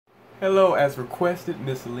Hello, as requested,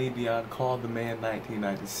 Miss CELINE Dion called the man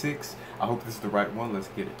 1996. I hope this is the right one. Let's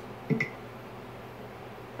get it.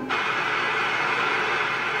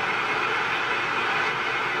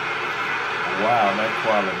 Wow, that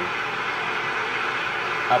quality.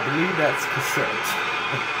 I believe that's cassette.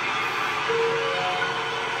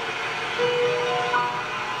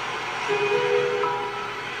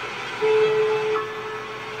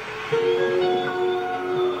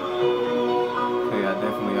 Okay, I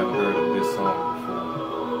definitely haven't heard of this song before.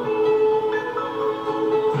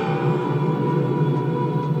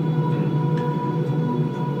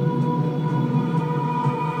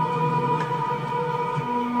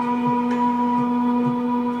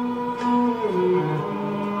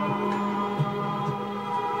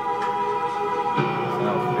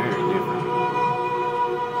 Sounds very different.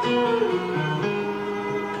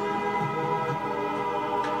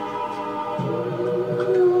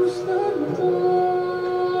 Close the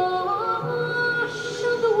door,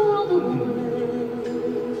 shut the world away.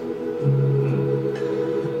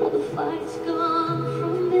 All the fight's gone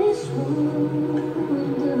from this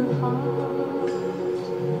wounded heart.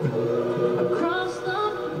 Across the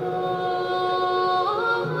floor,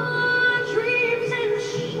 dreams and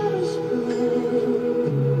shadows play,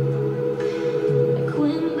 like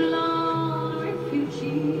wind-blown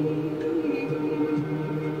refugees.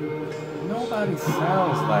 Nobody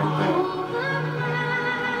sounds like that.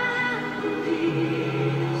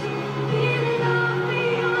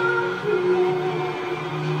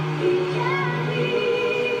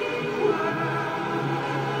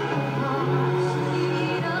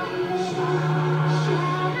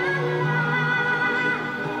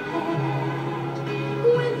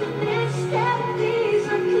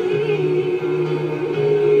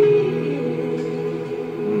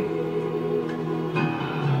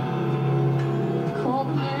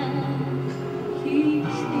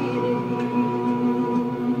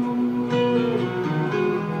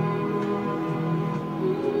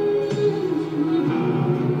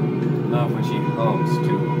 Love when she hums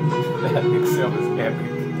too. That itself is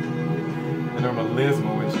epic. And her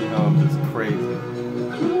melisma when she hums is crazy.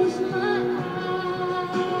 Close my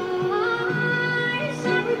eyes, I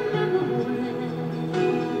remember when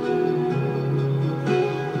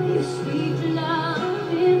your sweet love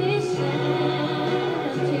in this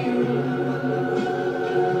empty room.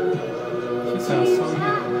 She sounds so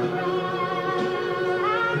young.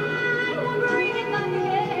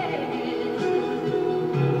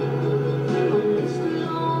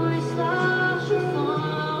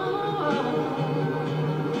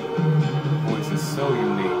 Voice is so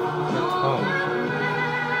unique. Her tone.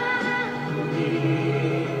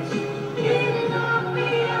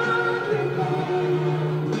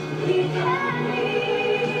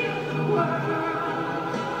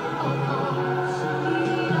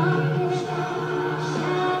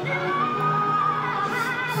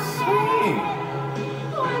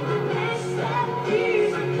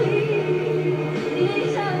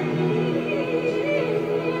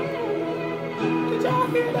 Did y'all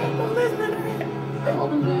hear that? I'm listening to it. All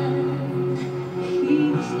the men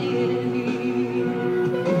keep stealing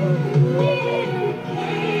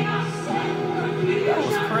That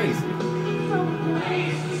was crazy.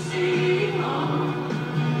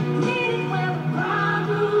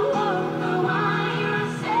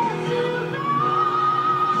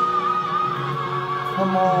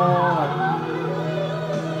 Come on.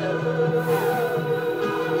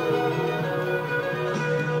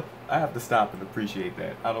 I have to stop and appreciate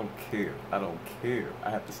that. I don't care. I don't care. I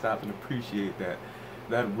have to stop and appreciate that.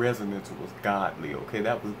 That resonance was godly, okay?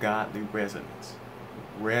 That was godly resonance.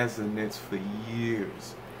 Resonance for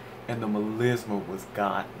years. And the melisma was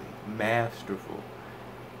godly. Masterful.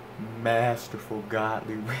 Masterful,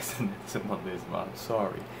 godly resonance in melisma. I'm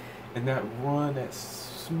sorry. And that run, that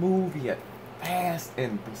smooth yet fast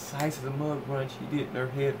and precise as a mug run she did in her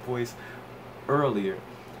head voice earlier.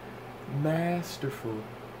 Masterful.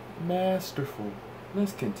 Masterful.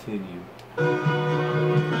 Let's continue.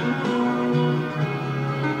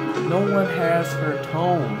 No one has her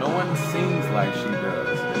tone. No one sings like she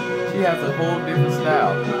does. She has a whole different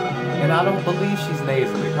style. And I don't believe she's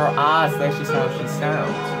nasally. Her eyes, that's just how she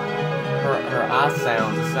sounds. Her eye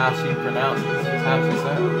sounds is how she pronounces. It's how she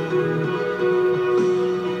sounds.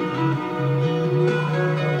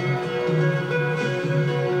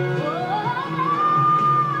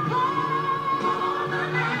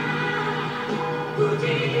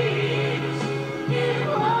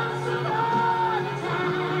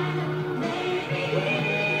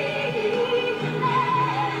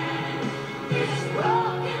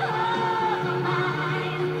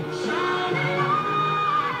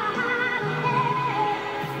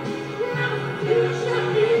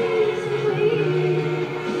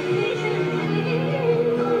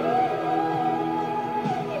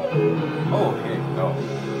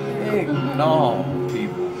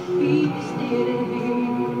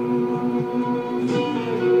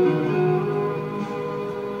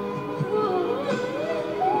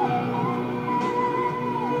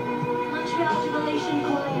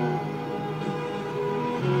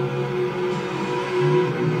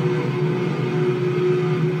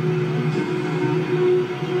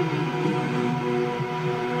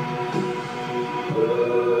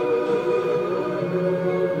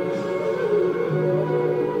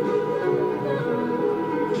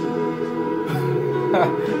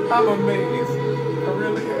 I'm amazed. I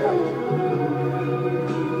really am.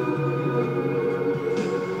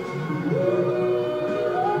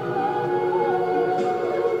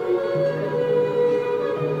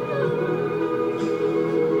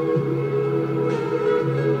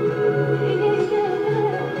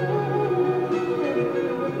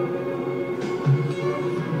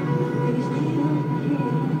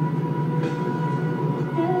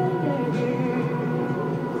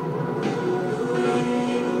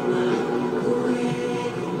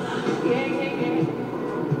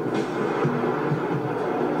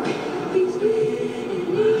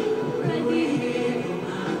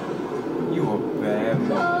 You a bad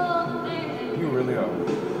woman. You really are.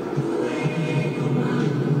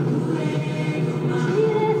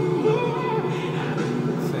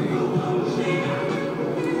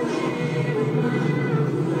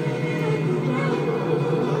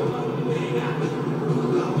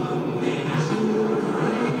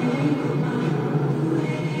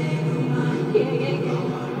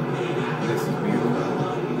 This is beautiful.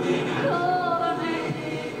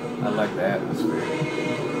 I like the atmosphere.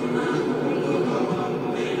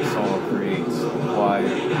 The song creates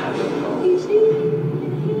quiet. I love it all.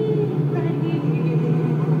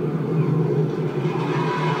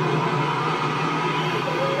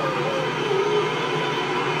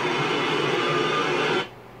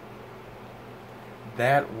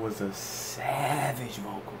 That was a savage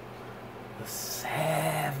vocal. A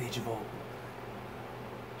savage vocal.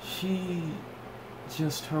 She,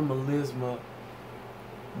 just her melisma,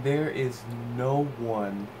 there is no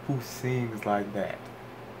one who sings like that.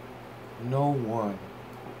 No one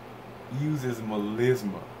uses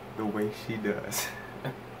melisma the way she does.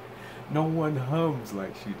 No one hums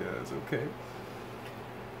like she does, okay?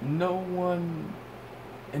 No one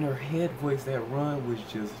in her head voice, that run was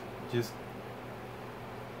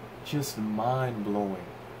just mind-blowing.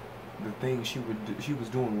 The things she was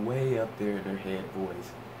doing way up there in her head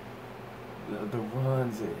voice. The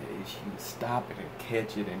runs, she would stop it and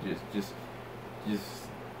catch it and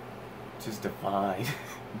just divine,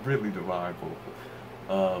 really divine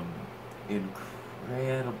vocal.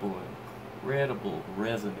 Incredible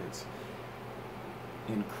resonance,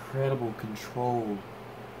 incredible control.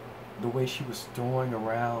 The way she was throwing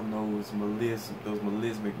around those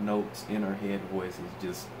melismic notes in her head voice is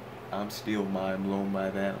just, I'm still mind blown by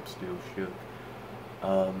that. I'm still shook.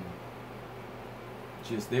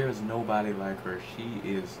 Just, there is nobody like her. She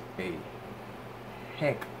is a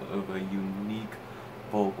heck of a unique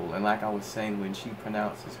vocal. And like I was saying, when she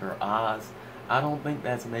pronounces her ahs, I don't think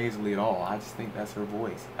that's nasally at all. I just think that's her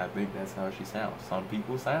voice. I think that's how she sounds. Some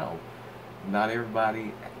people sound. Not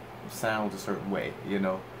everybody sounds a certain way, you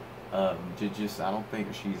know. I don't think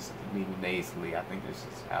she's meaning nasally. I think this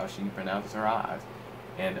is how she pronounces her ahs.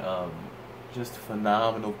 And just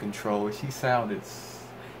phenomenal control. She sounded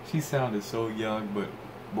so young, but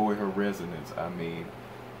boy, her resonance, I mean,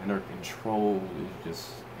 and her control is just,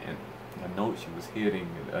 and the note she was hitting,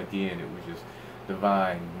 again, it was just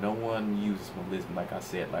divine. No one uses melisma, like I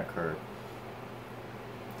said, like her.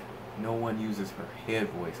 No one uses her head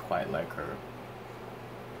voice quite like her,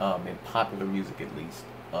 in popular music at least.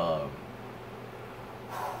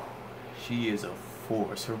 She is a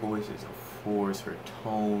force. Her voice is a force. Her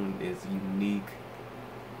tone is unique.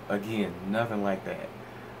 Again, nothing like that.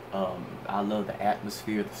 I love the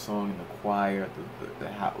atmosphere of the song and the choir,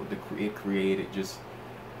 how it created. Just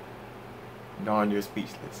darn near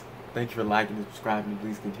speechless. Thank you for liking and subscribing.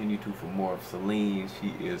 Please continue to for more of Celine.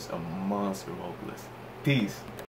 She is a monster vocalist. Peace.